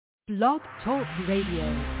Blog Talk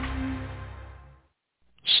Radio.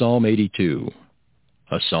 Psalm 82,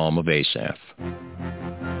 a psalm of Asaph.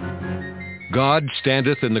 God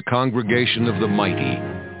standeth in the congregation of the mighty.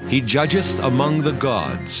 He judgeth among the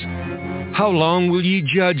gods. How long will ye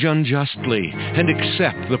judge unjustly, and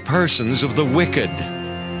accept the persons of the wicked?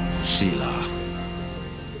 Selah.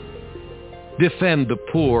 Defend the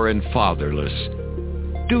poor and fatherless.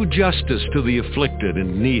 Do justice to the afflicted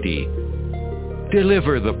and needy.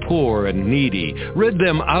 Deliver the poor and needy. Rid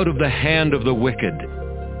them out of the hand of the wicked.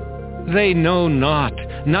 They know not,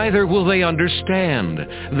 neither will they understand.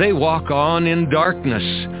 They walk on in darkness.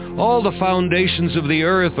 All the foundations of the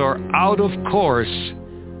earth are out of course.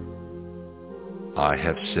 I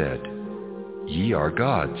have said, ye are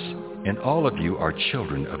gods, and all of you are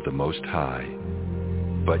children of the Most High.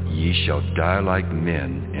 But ye shall die like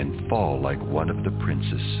men, and fall like one of the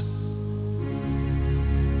princes.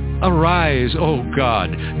 Arise, O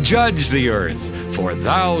God, judge the earth, for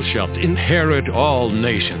thou shalt inherit all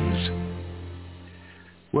nations.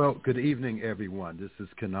 Well, good evening, everyone. This is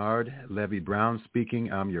Kennard Levy Brown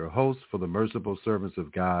speaking. I'm your host for the Merciful Servants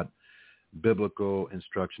of God Biblical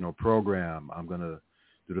Instructional Program. I'm going to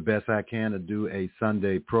do the best I can to do a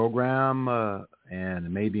Sunday program,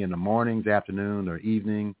 and maybe in the mornings, afternoon, or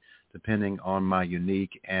evening, depending on my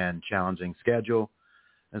unique and challenging schedule.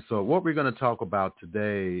 And so what we're going to talk about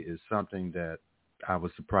today is something that I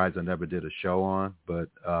was surprised I never did a show on, but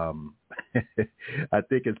I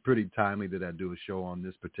think it's pretty timely that I do a show on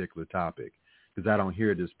this particular topic because I don't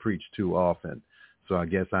hear this preached too often. So I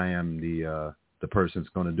guess I am the person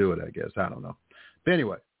that's going to do it, I guess. I don't know. But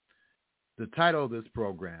anyway, the title of this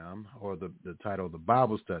program, or the title of the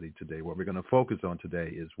Bible study today, what we're going to focus on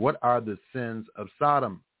today is, what are the sins of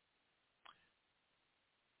Sodom?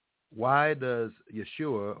 Why does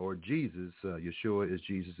Yeshua, or Jesus, Yeshua is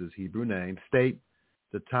Jesus' Hebrew name, state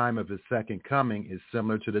the time of his second coming is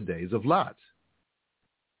similar to the days of Lot?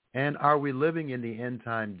 And are we living in the end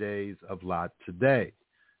time days of Lot today?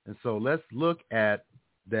 And so let's look at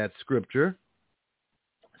that scripture.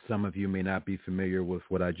 Some of you may not be familiar with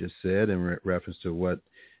what I just said in reference to what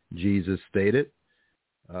Jesus stated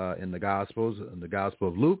in the Gospels, in the Gospel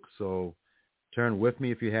of Luke. So turn with me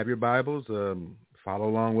if you have your Bibles. Follow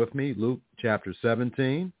along with me, Luke chapter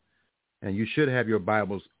 17. And you should have your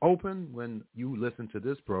Bibles open when you listen to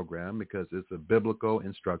this program because it's a biblical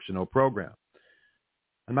instructional program.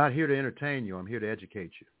 I'm not here to entertain you. I'm here to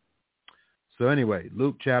educate you. So anyway,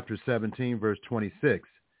 Luke chapter 17, verse 26.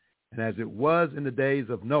 And as it was in the days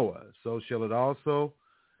of Noah, so shall it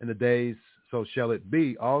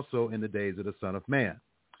be also in the days of the Son of Man.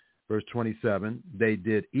 Verse 27, they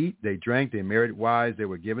did eat, they drank, they married wives, they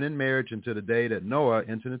were given in marriage until the day that Noah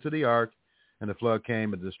entered into the ark, and the flood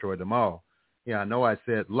came and destroyed them all. Yeah, I know I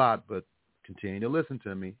said Lot, but continue to listen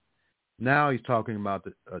to me. Now he's talking about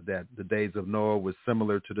that the days of Noah was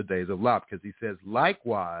similar to the days of Lot, because he says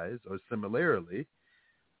likewise, or similarly,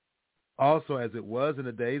 also as it was in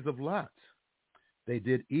the days of Lot. They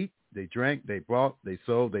did eat, they drank, they bought, they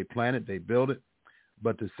sold, they planted, they built it.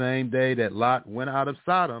 But the same day that Lot went out of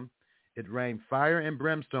Sodom, it rained fire and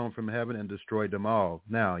brimstone from heaven and destroyed them all.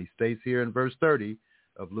 Now, he states here in verse 30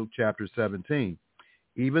 of Luke chapter 17,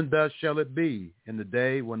 even thus shall it be in the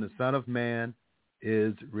day when the Son of Man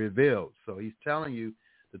is revealed. So he's telling you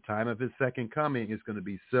the time of his second coming is going to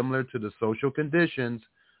be similar to the social conditions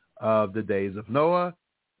of the days of Noah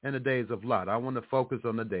and the days of Lot. I want to focus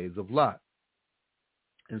on the days of Lot.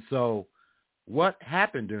 And so what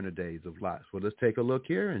happened during the days of Lot? Well, let's take a look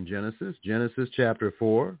here in Genesis chapter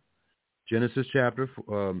 4. Genesis chapter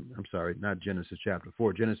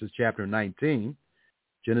 19.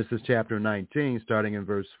 Genesis chapter 19, starting in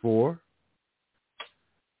verse 4.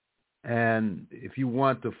 And if you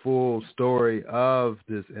want the full story of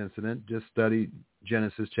this incident, just study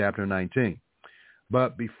Genesis chapter 19.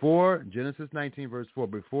 But before, Genesis 19, verse 4,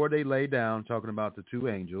 before they lay down, talking about the two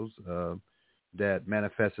angels that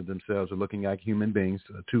manifested themselves looking like human beings,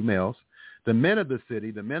 two males, the men of the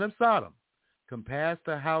city, the men of Sodom, compassed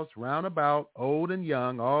the house round about, old and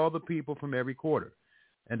young, all the people from every quarter.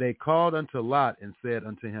 And they called unto Lot and said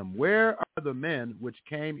unto him, where are the men which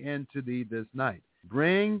came into thee this night?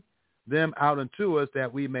 Bring them out unto us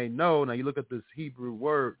that we may know. Now you look at this Hebrew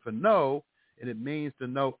word for know, and it means to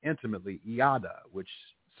know intimately, iada, which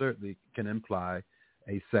certainly can imply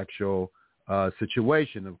a sexual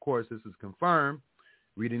situation. Of course, this is confirmed,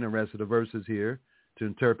 reading the rest of the verses here, to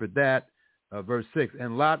interpret that. Verse 6,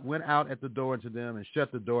 and Lot went out at the door unto them and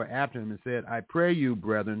shut the door after him and said, I pray you,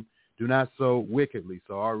 brethren, do not so wickedly.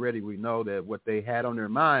 So already we know that what they had on their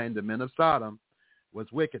mind, the men of Sodom,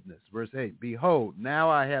 was wickedness. Verse 8, behold, now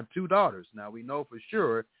I have two daughters. Now we know for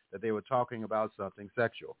sure that they were talking about something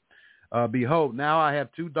sexual. Behold, now I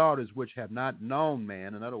have 2 daughters which have not known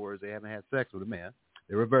man. In other words, they haven't had sex with a man.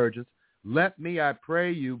 They were virgins. Let me, I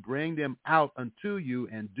pray you, bring them out unto you,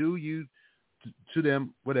 and do you to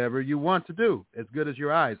them whatever you want to do, as good as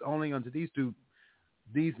your eyes. Only unto these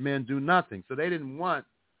men do nothing. So they didn't want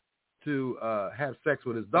to have sex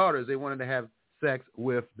with his daughters. They wanted to have sex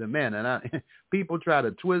with the men. And people try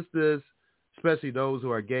to twist this, especially those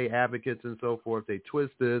who are gay advocates and so forth. They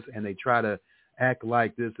twist this and they try to act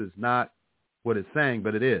like this is not what it's saying,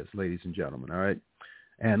 but it is, ladies and gentlemen, all right?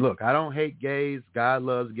 And look, I don't hate gays. God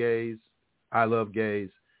loves gays. I love gays.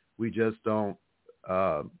 We just don't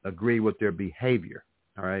agree with their behavior,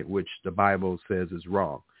 all right, which the Bible says is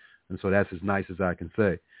wrong. And so that's as nice as I can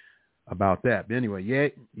say about that. But anyway,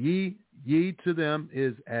 ye to them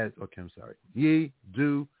is as, okay, I'm sorry. Ye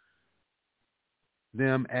do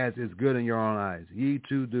them as is good in your own eyes. Ye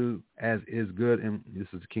too do as is good in, this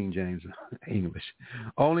is King James English.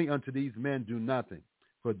 Only unto these men do nothing,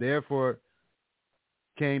 for therefore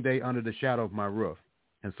came they under the shadow of my roof.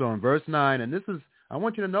 And so in verse 9, and this is, I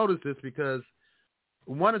want you to notice this because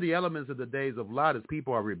one of the elements of the days of Lot is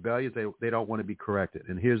people are rebellious. They don't want to be corrected.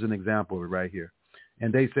 And here's an example of it right here.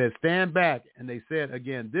 And they said, stand back. And they said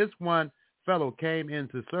again, this one fellow came in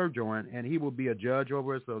to sojourn, and he will be a judge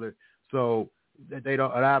over us. So they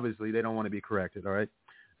don't, obviously they don't want to be corrected. All right.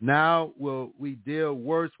 Now will we deal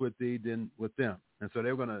worse with thee than with them. And so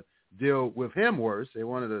they're going to deal with him worse. They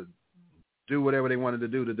wanted to do whatever they wanted to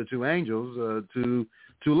do to the 2 angels, to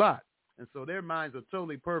Lot. And so their minds are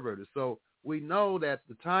totally perverted. So we know that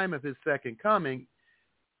the time of his second coming,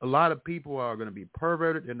 a lot of people are going to be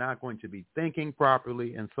perverted. They're not going to be thinking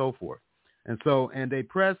properly and so forth. And they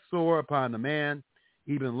pressed sore upon the man,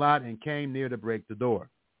 even Lot, and came near to break the door.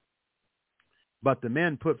 But the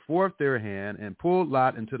men put forth their hand and pulled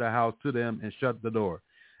Lot into the house to them and shut the door.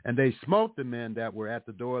 And they smote the men that were at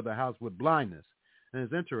the door of the house with blindness. And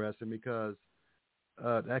it's interesting because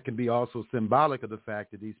that can be also symbolic of the fact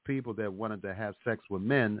that these people that wanted to have sex with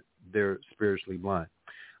men, they're spiritually blind.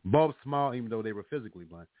 Both small, even though they were physically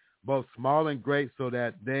blind, both small and great, so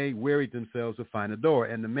that they wearied themselves to find a door.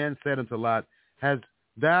 And the men said unto Lot, hast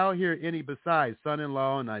thou here any besides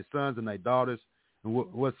son-in-law and thy sons and thy daughters, and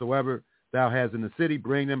whatsoever thou hast in the city,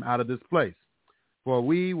 bring them out of this place. For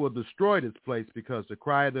we will destroy this place, because the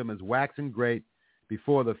cry of them is waxing great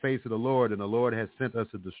before the face of the Lord, and the Lord has sent us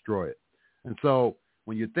to destroy it. And so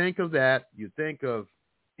when you think of that, you think of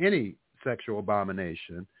any sexual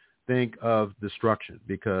abomination, think of destruction.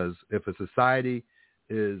 Because if a society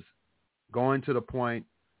is going to the point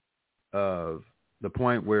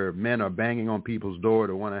where men are banging on people's door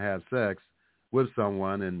to want to have sex with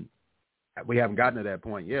someone, and we haven't gotten to that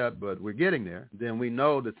point yet, but we're getting there, then we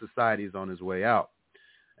know that society is on its way out.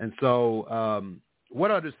 And so what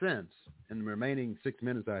are the sins? In the remaining 6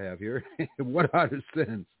 minutes I have here, what are the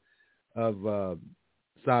sins of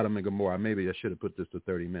Sodom and Gomorrah? Maybe I should have put this to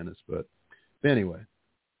 30 minutes, but anyway.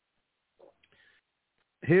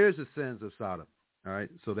 Here's the sins of Sodom, all right,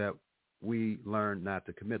 so that we learn not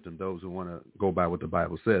to commit them, those who want to go by what the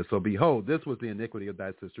Bible says. So behold, this was the iniquity of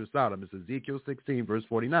thy sister Sodom. It's Ezekiel 16, verse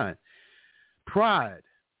 49. Pride,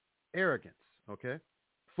 arrogance, okay,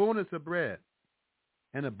 fullness of bread,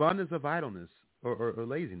 and abundance of idleness or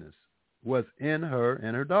laziness was in her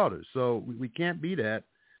and her daughters. So we can't be that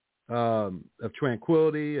of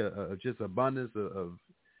tranquility, of just abundance, of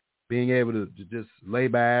being able to just lay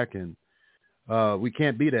back, and we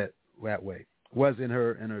can't be that way. Was in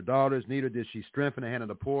her and her daughters, neither did she strengthen the hand of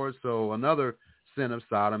the poor. So another sin of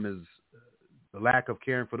Sodom is the lack of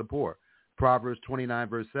caring for the poor. Proverbs 29,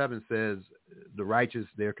 verse 7 says the righteous,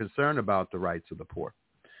 they're concerned about the rights of the poor.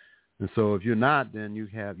 And so if you're not, then you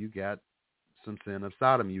got some sin of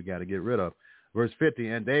Sodom you got to get rid of. Verse 50,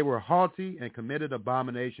 and they were haughty and committed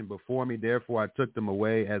abomination before me, therefore I took them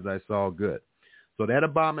away as I saw good. So that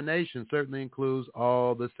abomination certainly includes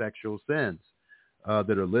all the sexual sins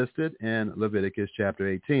that are listed in Leviticus chapter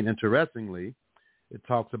 18. Interestingly, it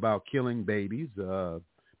talks about killing babies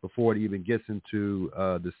before it even gets into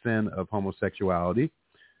the sin of homosexuality.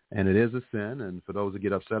 And it is a sin. And for those who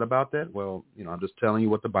get upset about that, well, I'm just telling you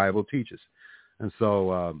what the Bible teaches. And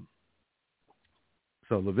so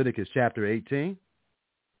Leviticus chapter 18.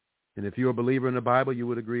 And if you're a believer in the Bible, you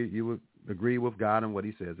would agree with God and what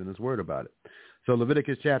he says in his word about it. So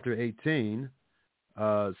Leviticus chapter 18,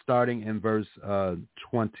 starting in verse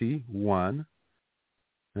 21.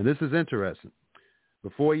 And this is interesting.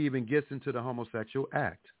 Before he even gets into the homosexual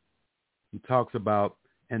act, he talks about,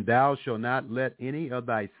 and thou shalt not let any of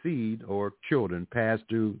thy seed or children pass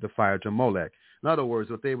through the fire to Molech. In other words,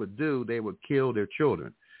 what they would do, they would kill their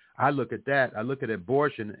children. I look at that. I look at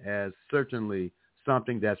abortion as certainly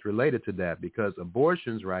something that's related to that, because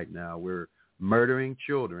abortions right now, we're murdering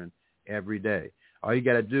children every day. All you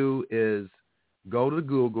got to do is go to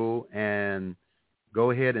Google and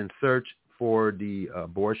go ahead and search for the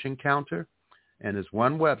abortion counter. And there's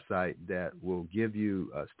one website that will give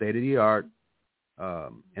you state-of-the-art,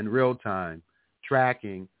 in real time,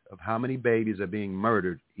 tracking of how many babies are being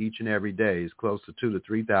murdered each and every day. It's close to 2,000 to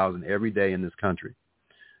 3,000 every day in this country.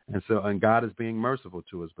 And God is being merciful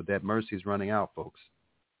to us, but that mercy is running out, folks.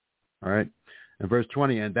 All right. In verse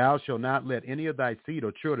 20, and thou shalt not let any of thy seed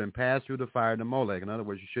or children pass through the fire to Molech. In other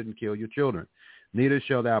words, you shouldn't kill your children. Neither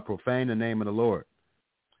shalt thou profane the name of the Lord.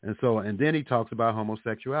 And then he talks about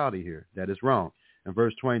homosexuality here. That is wrong. In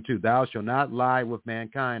verse 22, thou shalt not lie with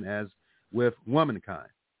mankind as with womankind.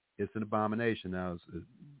 It's an abomination. Now,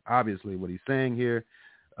 obviously what he's saying here,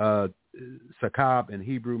 sakab in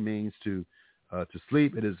Hebrew means to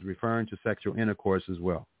sleep. It is referring to sexual intercourse as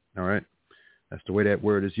well. All right. That's the way that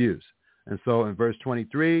word is used. And so in verse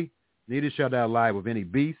 23, neither shalt thou lie with any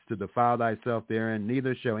beast to defile thyself therein,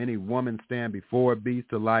 neither shall any woman stand before a beast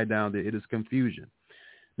to lie down there. It is confusion.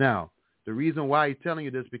 Now, the reason why he's telling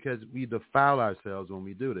you this, because we defile ourselves when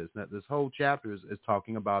we do this. Now, this whole chapter is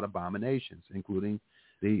talking about abominations, including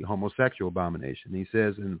the homosexual abomination. He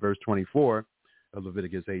says in verse 24 of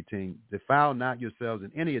Leviticus 18, defile not yourselves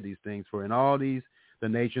in any of these things, for in all these the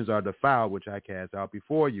nations are defiled, which I cast out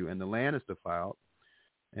before you, and the land is defiled.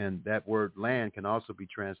 And that word land can also be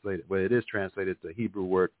translated, well, it is translated the Hebrew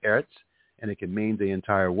word eretz, and it can mean the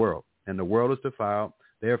entire world. And the world is defiled,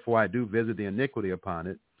 therefore I do visit the iniquity upon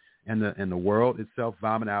it, and the world itself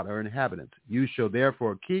vomit out her inhabitants. You shall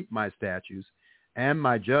therefore keep my statutes and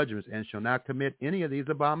my judgments, and shall not commit any of these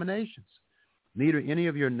abominations, neither any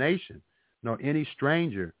of your nation, nor any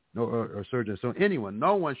stranger, or sojourner. So anyone,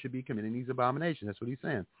 no one should be committing these abominations. That's what he's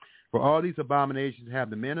saying. For all these abominations have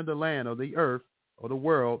the men of the land or the earth or the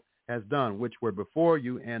world has done, which were before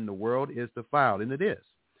you, and the world is defiled. And it is,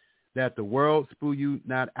 that the world spew you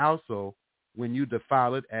not also when you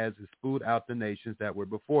defile it, as it spewed out the nations that were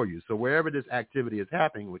before you. So wherever this activity is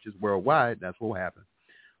happening, which is worldwide, that's what will happen.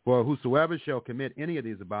 For whosoever shall commit any of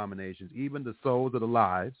these abominations, even the souls of the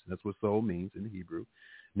lives, that's what soul means in Hebrew,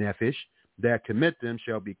 nephesh, that commit them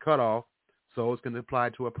shall be cut off. Souls can apply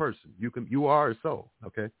to a person. You are a soul,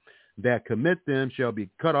 okay? That commit them shall be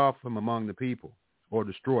cut off from among the people, or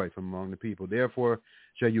destroyed from among the people. Therefore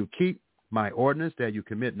shall you keep my ordinance, that you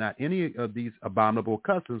commit not any of these abominable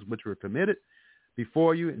customs which were committed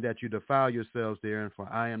before you, and that you defile yourselves therein, for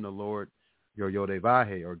I am the Lord, your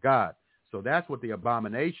Yodevahe, or God. So that's what the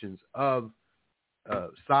abominations of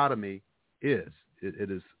sodomy is. It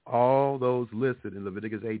is all those listed in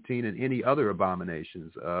Leviticus 18 and any other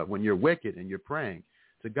abominations. When you're wicked and you're praying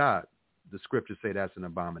to God, the scriptures say that's an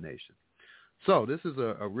abomination. So this is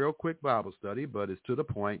a real quick Bible study, but it's to the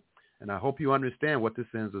point, and I hope you understand what the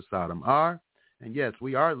sins of Sodom are. And yes,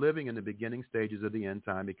 we are living in the beginning stages of the end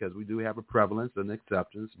time, because we do have a prevalence and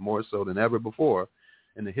acceptance, more so than ever before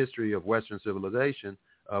in the history of Western civilization,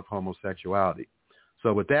 of homosexuality.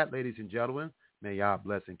 So with that, ladies and gentlemen, may Yah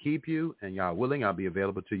bless and keep you, and Yah willing, I'll be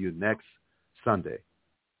available to you next Sunday.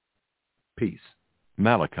 Peace.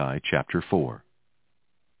 Malachi chapter 4.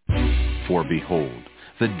 For behold,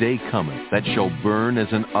 the day cometh that shall burn as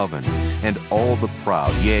an oven, and all the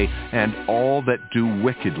proud, yea, and all that do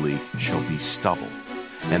wickedly shall be stubble.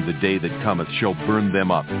 And the day that cometh shall burn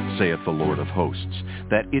them up, saith the Lord of hosts,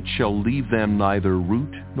 that it shall leave them neither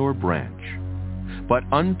root nor branch. But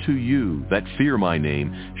unto you that fear my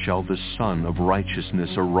name shall the Son of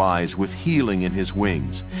Righteousness arise with healing in his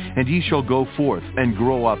wings, and ye shall go forth and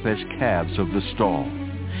grow up as calves of the stall.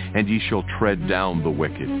 And ye shall tread down the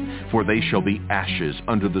wicked, for they shall be ashes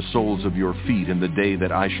under the soles of your feet in the day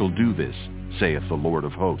that I shall do this, saith the Lord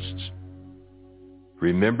of hosts.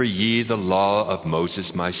 Remember ye the law of Moses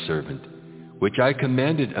my servant, which I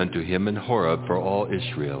commanded unto him in Horeb for all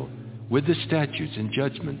Israel, with the statutes and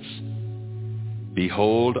judgments.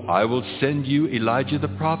 Behold, I will send you Elijah the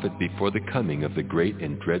prophet before the coming of the great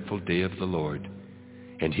and dreadful day of the Lord.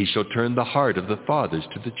 And he shall turn the heart of the fathers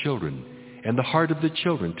to the children, and the heart of the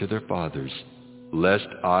children to their fathers, lest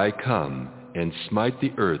I come and smite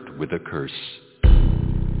the earth with a curse.